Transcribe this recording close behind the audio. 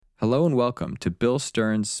Hello and welcome to Bill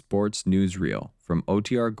Stern's Sports Newsreel from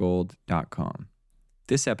OTRGold.com.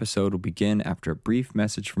 This episode will begin after a brief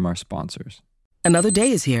message from our sponsors. Another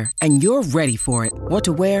day is here, and you're ready for it. What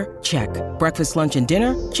to wear? Check. Breakfast, lunch, and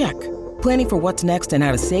dinner? Check. Planning for what's next and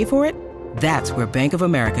how to save for it? That's where Bank of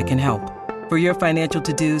America can help. For your financial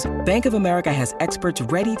to-dos, Bank of America has experts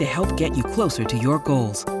ready to help get you closer to your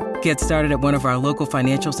goals. Get started at one of our local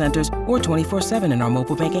financial centers or 24/7 in our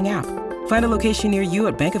mobile banking app. Find a location near you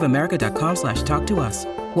at bankofamerica.com/talktous.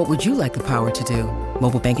 What would you like the power to do?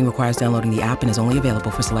 Mobile banking requires downloading the app and is only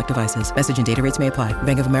available for select devices. Message and data rates may apply.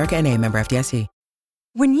 Bank of America N.A., member FDIC.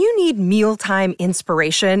 When you need mealtime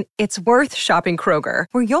inspiration, it's worth shopping Kroger,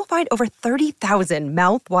 where you'll find over 30,000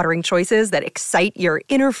 mouth-watering choices that excite your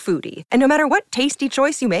inner foodie. And no matter what tasty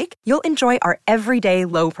choice you make, you'll enjoy our everyday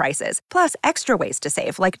low prices, plus extra ways to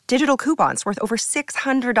save, like digital coupons worth over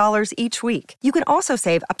 $600 each week. You can also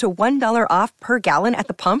save up to $1 off per gallon at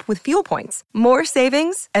the pump with fuel points. More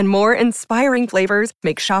savings and more inspiring flavors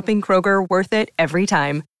make shopping Kroger worth it every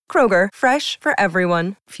time. Kroger, fresh for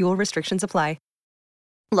everyone. Fuel restrictions apply.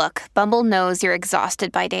 Look, Bumble knows you're exhausted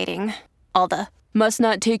by dating. All the, must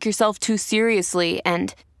not take yourself too seriously,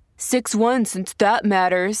 and 6'1" since that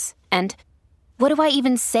matters, and what do I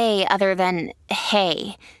even say other than,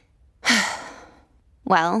 hey?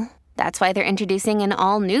 Well, that's why they're introducing an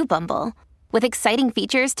all-new Bumble, with exciting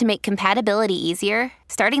features to make compatibility easier,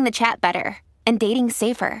 starting the chat better, and dating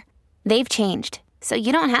safer. They've changed, so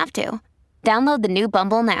you don't have to. Download the new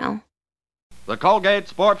Bumble now. The Colgate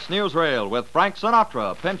Sports Newsreel with Frank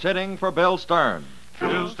Sinatra pinch hitting for Bill Stern.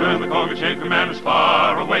 Bill Stern, the Colgate shaver man, is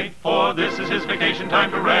far away, for this is his vacation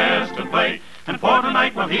time to rest and play. And for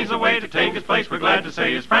tonight, while he's away to take his place, we're glad to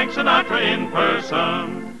say is Frank Sinatra in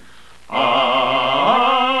person.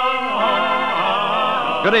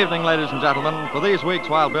 Good evening, ladies and gentlemen. For these weeks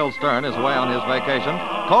while Bill Stern is away on his vacation,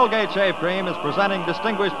 Colgate Shave Cream is presenting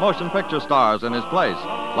distinguished motion picture stars in his place.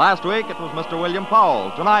 Last week, it was Mr. William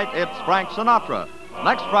Powell. Tonight, it's Frank Sinatra.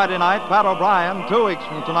 Next Friday night, Pat O'Brien. 2 weeks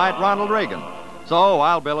from tonight, Ronald Reagan. So,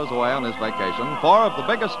 while Bill is away on his vacation, 4 of the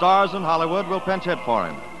biggest stars in Hollywood will pinch hit for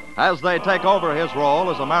him. As they take over his role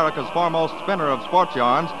as America's foremost spinner of sports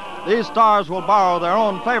yarns, these stars will borrow their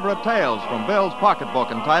own favorite tales from Bill's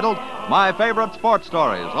pocketbook entitled My Favorite Sports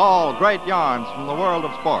Stories, all great yarns from the world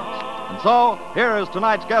of sports. And so, here is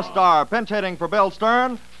tonight's guest star pinch hitting for Bill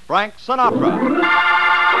Stern, Frank Sinatra.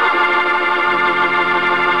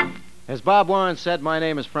 As Bob Warren said, my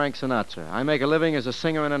name is Frank Sinatra. I make a living as a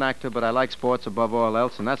singer and an actor, but I like sports above all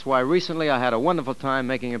else, and that's why recently I had a wonderful time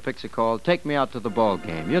making a picture called Take Me Out to the Ball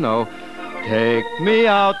Game. You know, take me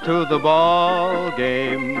out to the ball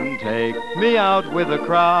game, take me out with the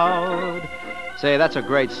crowd. Say, that's a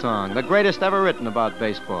great song, the greatest ever written about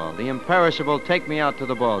baseball, the imperishable Take Me Out to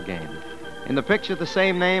the Ball Game. In the picture of the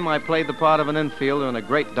same name, I played the part of an infielder in a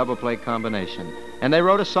great double-play combination. And they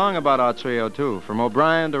wrote a song about our trio, too, from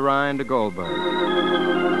O'Brien to Ryan to Goldberg.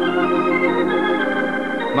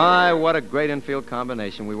 My, what a great infield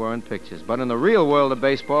combination we were in pictures. But in the real world of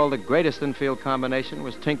baseball, the greatest infield combination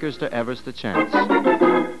was Tinkers to Evers to Chance.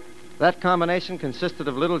 That combination consisted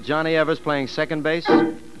of little Johnny Evers playing second base,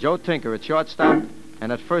 Joe Tinker at shortstop,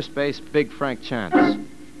 and at first base, Big Frank Chance.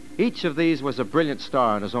 Each of these was a brilliant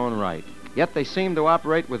star in his own right. Yet they seemed to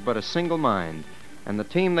operate with but a single mind. And the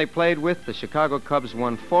team they played with, the Chicago Cubs,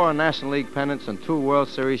 won 4 National League pennants and 2 World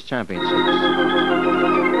Series championships.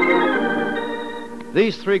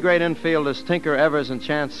 These 3 great infielders, Tinker, Evers, and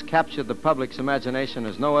Chance, captured the public's imagination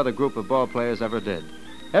as no other group of ball players ever did.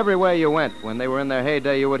 Everywhere you went, when they were in their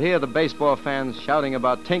heyday, you would hear the baseball fans shouting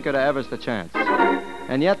about Tinker to Evers to Chance.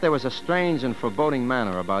 And yet there was a strange and foreboding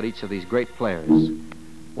manner about each of these great players.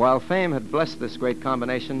 While fame had blessed this great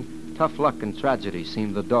combination, tough luck and tragedy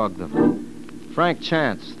seemed to dog them. Frank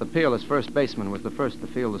Chance, the peerless first baseman, was the first to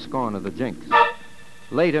feel the scorn of the jinx.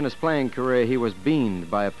 Late in his playing career, he was beamed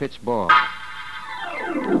by a pitched ball.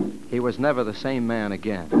 He was never the same man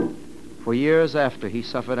again. For years after, he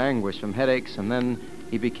suffered anguish from headaches, and then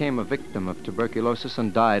he became a victim of tuberculosis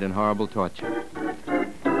and died in horrible torture.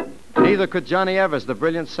 Neither could Johnny Evers, the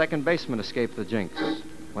brilliant second baseman, escape the jinx.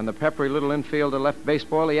 When the peppery little infielder left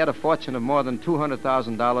baseball, he had a fortune of more than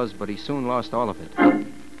 $200,000, but he soon lost all of it.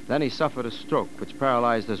 Then he suffered a stroke, which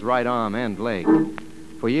paralyzed his right arm and leg.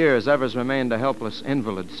 For years, Evers remained a helpless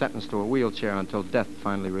invalid, sentenced to a wheelchair until death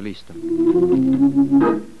finally released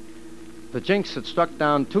him. The jinx had struck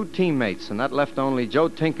down 2 teammates, and that left only Joe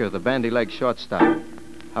Tinker, the bandy-legged shortstop.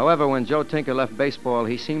 However, when Joe Tinker left baseball,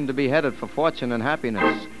 he seemed to be headed for fortune and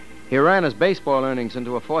happiness. He ran his baseball earnings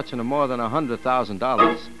into a fortune of more than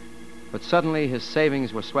 $100,000. But suddenly, his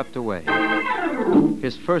savings were swept away.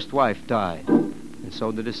 His first wife died, and and so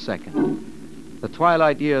did his second. The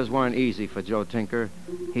twilight years weren't easy for Joe Tinker.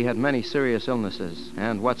 He had many serious illnesses,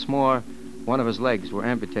 and what's more, one of his legs were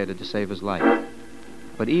amputated to save his life.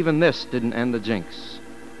 But even this didn't end the jinx,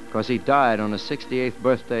 because he died on his 68th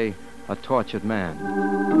birthday, a tortured man.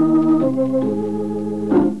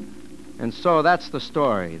 And so that's the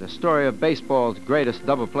story of baseball's greatest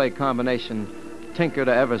double-play combination, Tinker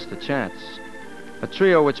to Evers to Chance. A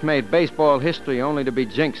trio which made baseball history only to be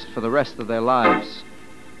jinxed for the rest of their lives.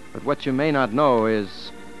 But what you may not know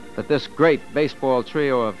is that this great baseball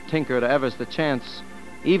trio of Tinker to Evers to Chance,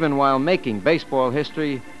 even while making baseball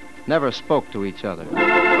history, never spoke to each other.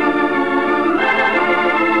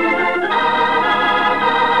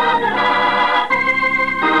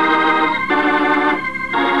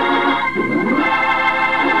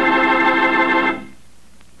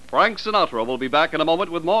 Frank Sinatra will be back in a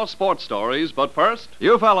moment with more sports stories, but first...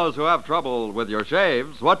 You fellows who have trouble with your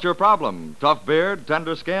shaves, what's your problem? Tough beard,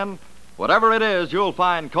 tender skin? Whatever it is, you'll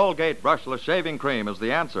find Colgate Brushless Shaving Cream is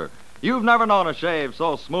the answer. You've never known a shave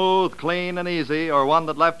so smooth, clean, and easy, or one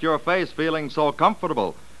that left your face feeling so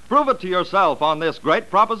comfortable. Prove it to yourself on this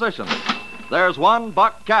great proposition. There's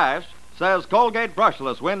 $1 cash, says Colgate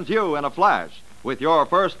Brushless wins you in a flash. With your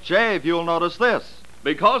first shave, you'll notice this.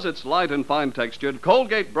 Because it's light and fine-textured,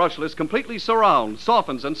 Colgate Brushless completely surrounds,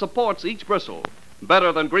 softens, and supports each bristle.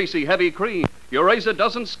 Better than greasy, heavy cream, your razor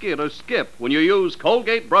doesn't skid or skip when you use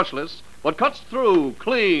Colgate Brushless, but cuts through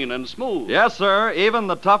clean and smooth. Yes, sir. Even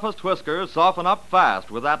the toughest whiskers soften up fast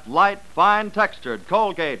with that light, fine-textured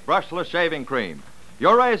Colgate Brushless Shaving Cream.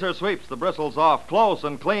 Your razor sweeps the bristles off close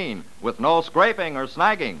and clean with no scraping or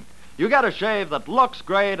snagging. You get a shave that looks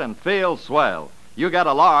great and feels swell. You get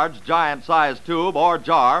a large, giant-sized tube or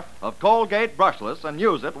jar of Colgate Brushless and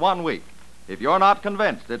use it 1 week. If you're not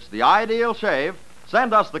convinced it's the ideal shave,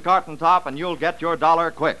 send us the carton top and you'll get your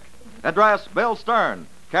dollar quick. Address Bill Stern,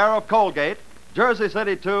 care of Colgate, Jersey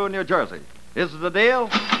City 2, New Jersey. Is it a deal?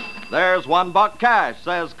 There's $1 cash,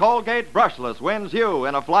 says Colgate Brushless wins you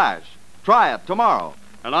in a flash. Try it tomorrow.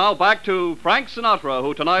 And now back to Frank Sinatra,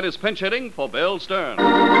 who tonight is pinch hitting for Bill Stern.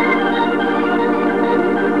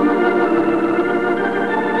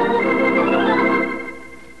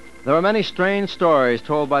 There are many strange stories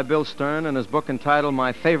told by Bill Stern in his book entitled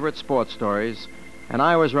My Favorite Sports Stories, and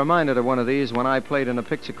I was reminded of one of these when I played in a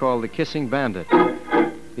picture called The Kissing Bandit.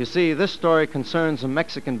 You see, this story concerns a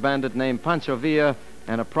Mexican bandit named Pancho Villa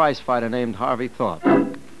and a prize fighter named Harvey Thorpe.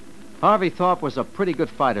 Harvey Thorpe was a pretty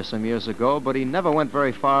good fighter some years ago, but he never went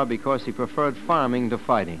very far because he preferred farming to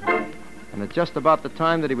fighting. And at just about the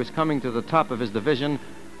time that he was coming to the top of his division,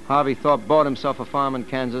 Harvey Thorpe bought himself a farm in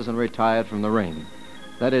Kansas and retired from the ring.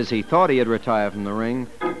 That is, he thought he had retired from the ring,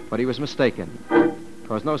 but he was mistaken.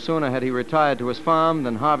 Because no sooner had he retired to his farm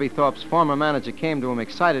than Harvey Thorpe's former manager came to him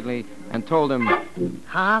excitedly and told him,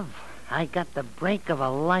 Harv, I got the break of a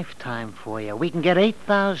lifetime for you. We can get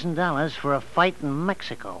 $8,000 for a fight in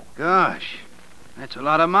Mexico. Gosh, that's a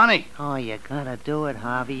lot of money. Oh, you gotta do it,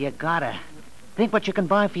 Harvey. You gotta. Think what you can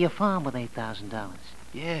buy for your farm with $8,000.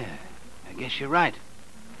 Yeah, I guess you're right.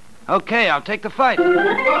 Okay, I'll take the fight.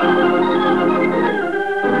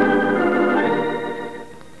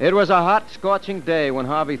 It was a hot, scorching day when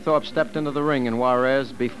Harvey Thorpe stepped into the ring in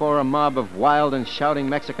Juarez before a mob of wild and shouting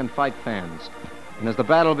Mexican fight fans. And as the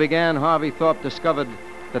battle began, Harvey Thorpe discovered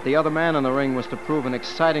that the other man in the ring was to prove an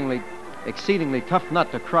exceedingly tough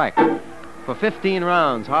nut to crack. For 15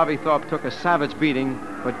 rounds, Harvey Thorpe took a savage beating,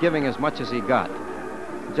 but giving as much as he got.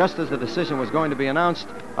 Just as the decision was going to be announced,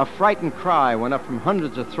 a frightened cry went up from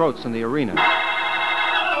hundreds of throats in the arena.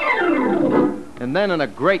 And then in a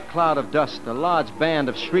great cloud of dust, a large band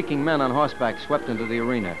of shrieking men on horseback swept into the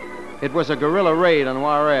arena. It was a guerrilla raid on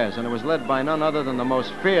Juarez, and it was led by none other than the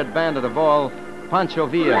most feared bandit of all, Pancho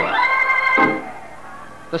Villa.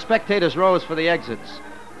 The spectators rose for the exits,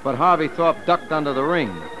 but Harvey Thorpe ducked under the ring.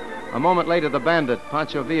 A moment later, the bandit,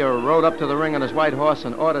 Pancho Villa, rode up to the ring on his white horse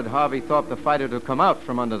and ordered Harvey Thorpe, the fighter, to come out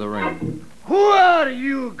from under the ring. Who are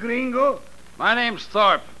you, gringo? My name's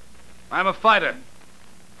Thorpe. I'm a fighter.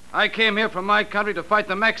 I came here from my country to fight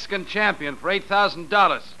the Mexican champion for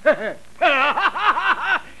 $8,000.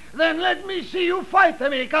 Then let me see you fight,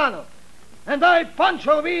 Americano. And I,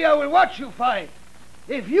 Pancho Villa, will watch you fight.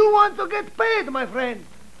 If you want to get paid, my friend,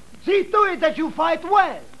 see to it that you fight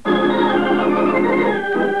well.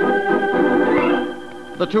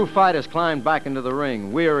 The two fighters climbed back into the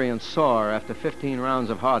ring, weary and sore after 15 rounds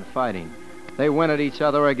of hard fighting. They went at each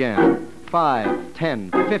other again. 5,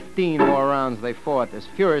 10, 15 more rounds they fought as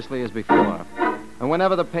furiously as before. And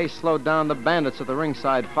whenever the pace slowed down, the bandits at the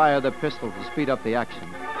ringside fired their pistols to speed up the action.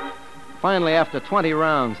 Finally, after 20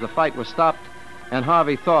 rounds, the fight was stopped, and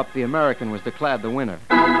Harvey Thorpe, the American, was declared the winner.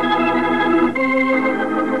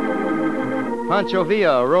 Pancho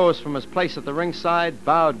Villa arose from his place at the ringside,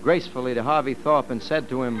 bowed gracefully to Harvey Thorpe, and said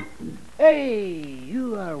to him, Hey,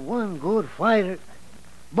 you are one good fighter,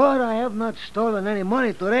 but I have not stolen any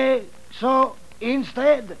money today, so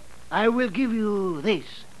instead, I will give you this.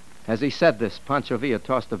 As he said this, Pancho Villa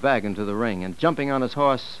tossed a bag into the ring and, jumping on his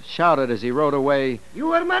horse, shouted as he rode away,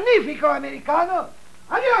 You are magnifico, americano.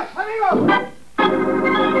 Adios, amigo.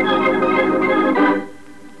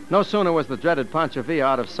 No sooner was the dreaded Pancho Villa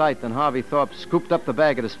out of sight than Harvey Thorpe scooped up the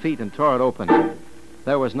bag at his feet and tore it open.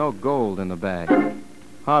 There was no gold in the bag.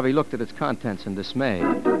 Harvey looked at its contents in dismay.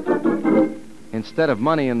 Instead of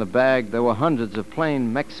money in the bag, there were hundreds of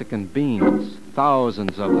plain Mexican beans,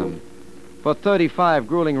 thousands of them. For 35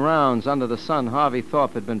 grueling rounds under the sun, Harvey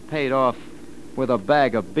Thorpe had been paid off with a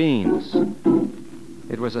bag of beans.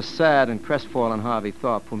 It was a sad and crestfallen Harvey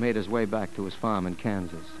Thorpe who made his way back to his farm in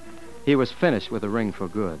Kansas. He was finished with the ring for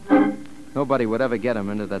good. Nobody would ever get him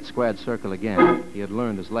into that squared circle again. He had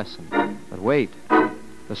learned his lesson. But wait,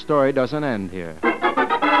 the story doesn't end here.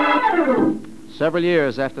 Several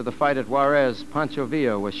years after the fight at Juarez, Pancho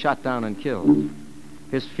Villa was shot down and killed.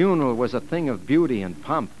 His funeral was a thing of beauty and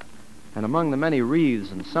pomp, and among the many wreaths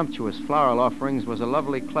and sumptuous floral offerings was a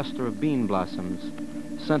lovely cluster of bean blossoms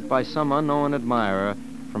sent by some unknown admirer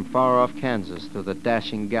from far-off Kansas to the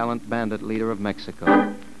dashing, gallant bandit leader of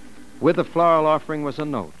Mexico. With the floral offering was a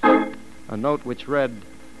note which read,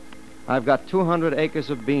 I've got 200 acres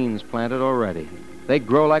of beans planted already. They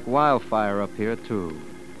grow like wildfire up here, too.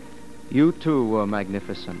 You, too, were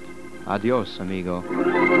magnificent. Adios, amigo.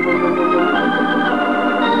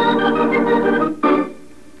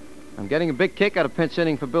 I'm getting a big kick out of pinch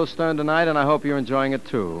hitting for Bill Stern tonight, and I hope you're enjoying it,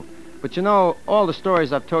 too. But you know, all the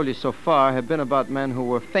stories I've told you so far have been about men who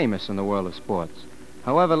were famous in the world of sports.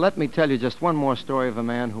 However, let me tell you just one more story of a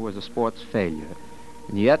man who was a sports failure.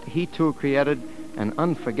 And yet, he, too, created an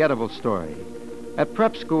unforgettable story. At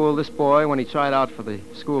prep school, this boy, when he tried out for the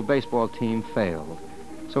school baseball team, failed.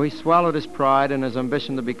 So he swallowed his pride and his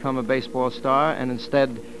ambition to become a baseball star, and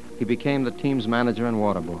instead, he became the team's manager and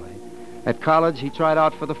water boy. At college, he tried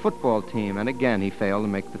out for the football team, and again, he failed to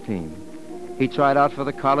make the team. He tried out for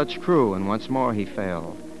the college crew, and once more, he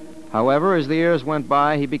failed. However, as the years went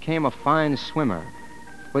by, he became a fine swimmer.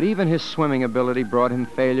 But even his swimming ability brought him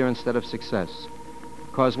failure instead of success.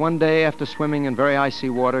 Because one day, after swimming in very icy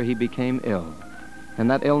water, he became ill.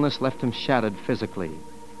 And that illness left him shattered physically.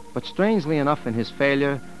 But strangely enough, in his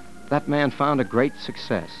failure, that man found a great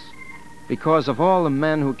success. Because of all the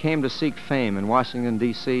men who came to seek fame in Washington,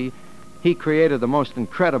 D.C., he created the most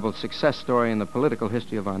incredible success story in the political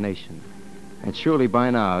history of our nation. And surely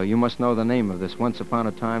by now, you must know the name of this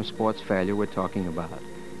once-upon-a-time sports failure we're talking about.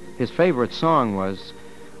 His favorite song was,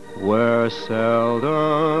 Where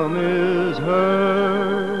seldom is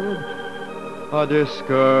heard a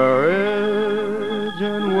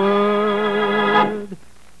discouraging word.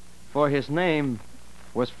 For his name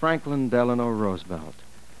was Franklin Delano Roosevelt.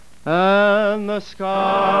 And the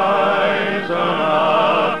skies are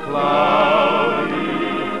not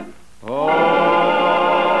cloudy all day.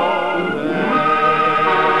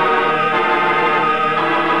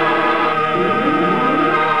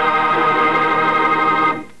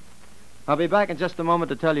 I'll be back in just a moment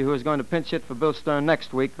to tell you who is going to pinch hit for Bill Stern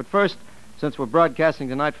next week. But first, since we're broadcasting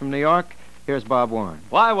tonight from New York, here's Bob Warren.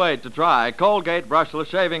 Why wait to try Colgate Brushless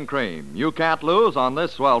Shaving Cream? You can't lose on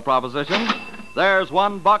this swell proposition. There's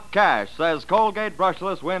 $1 cash, says Colgate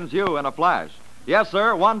Brushless wins you in a flash. Yes,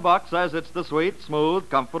 sir, $1 says it's the sweet, smooth,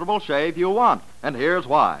 comfortable shave you want. And here's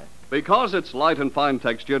why. Because it's light and fine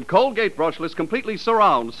textured, Colgate Brushless completely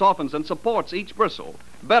surrounds, softens, and supports each bristle.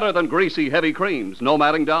 Better than greasy, heavy creams. No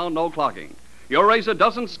matting down, no clogging. Your razor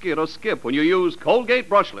doesn't skid or skip when you use Colgate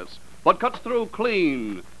Brushless, but cuts through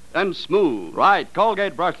clean and smooth. Right.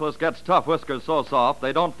 Colgate Brushless gets tough whiskers so soft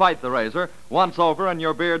they don't fight the razor. Once over and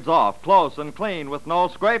your beard's off, close and clean with no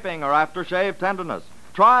scraping or aftershave tenderness.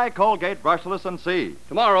 Try Colgate Brushless and see.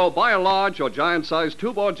 Tomorrow, buy a large or giant-sized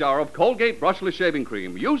tube or jar of Colgate Brushless Shaving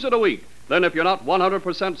Cream. Use it a week. Then, if you're not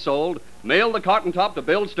 100% sold, mail the carton top to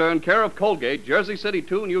Bill Stern, care of Colgate, Jersey City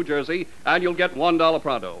 2, New Jersey, and you'll get $1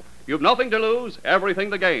 pronto. You've nothing to lose,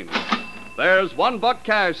 everything to gain. There's $1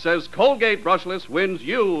 cash, says Colgate Brushless wins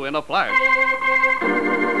you in a flash.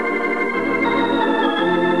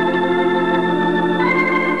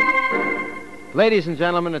 Ladies and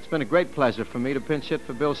gentlemen, it's been a great pleasure for me to pinch hit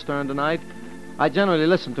for Bill Stern tonight. I generally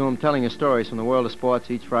listen to him telling his stories from the world of sports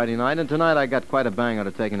each Friday night, and tonight I got quite a bang out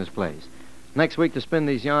of taking his place. Next week to spin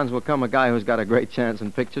these yarns will come a guy who's got a great chance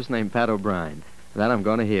in pictures named Pat O'Brien. That I'm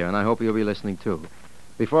going to hear, and I hope you'll be listening too.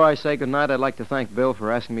 Before I say goodnight, I'd like to thank Bill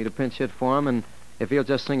for asking me to pinch hit for him, and if he'll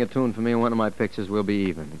just sing a tune for me in one of my pictures, we'll be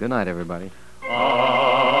even. Good night, everybody.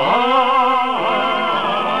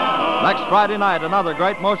 Next Friday night, another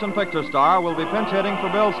great motion picture star will be pinch hitting for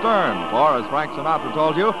Bill Stern. For, as Frank Sinatra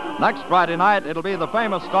told you, next Friday night it'll be the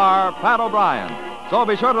famous star, Pat O'Brien. So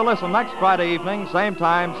be sure to listen next Friday evening, same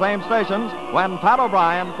time, same stations, when Pat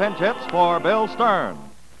O'Brien pinch hits for Bill Stern.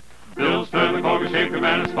 Bill Stern, the Colgate-shaped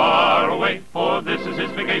man, is far away, for this is his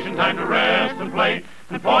vacation time to rest and play.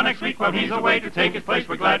 And for next week, while he's away to take his place,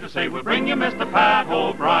 we're glad to say we'll bring you Mr. Pat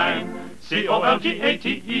O'Brien, Colgate.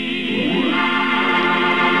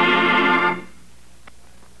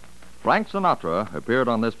 Frank Sinatra appeared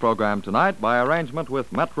on this program tonight by arrangement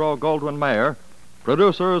with Metro-Goldwyn-Mayer,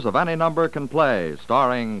 producers of Any Number Can Play,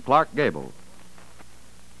 starring Clark Gable.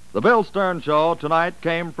 The Bill Stern Show tonight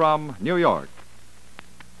came from New York.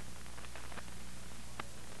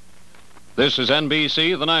 This is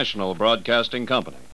NBC, the national broadcasting company.